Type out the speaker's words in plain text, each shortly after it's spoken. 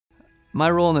My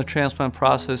role in the transplant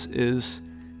process is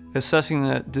assessing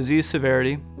the disease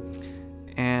severity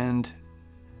and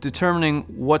determining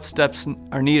what steps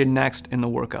are needed next in the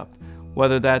workup,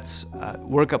 whether that's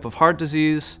workup of heart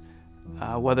disease,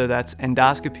 whether that's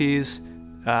endoscopies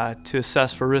to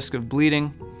assess for risk of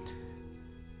bleeding,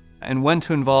 and when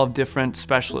to involve different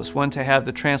specialists, when to have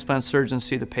the transplant surgeon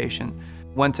see the patient,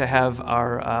 when to have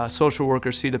our social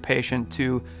worker see the patient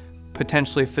to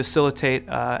potentially facilitate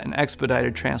an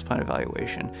expedited transplant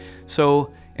evaluation.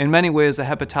 So in many ways, the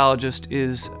hepatologist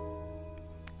is,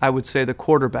 I would say, the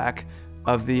quarterback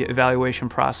of the evaluation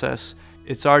process.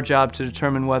 It's our job to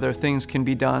determine whether things can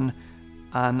be done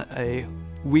on a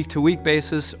week-to-week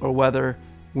basis or whether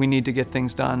we need to get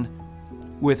things done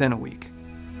within a week.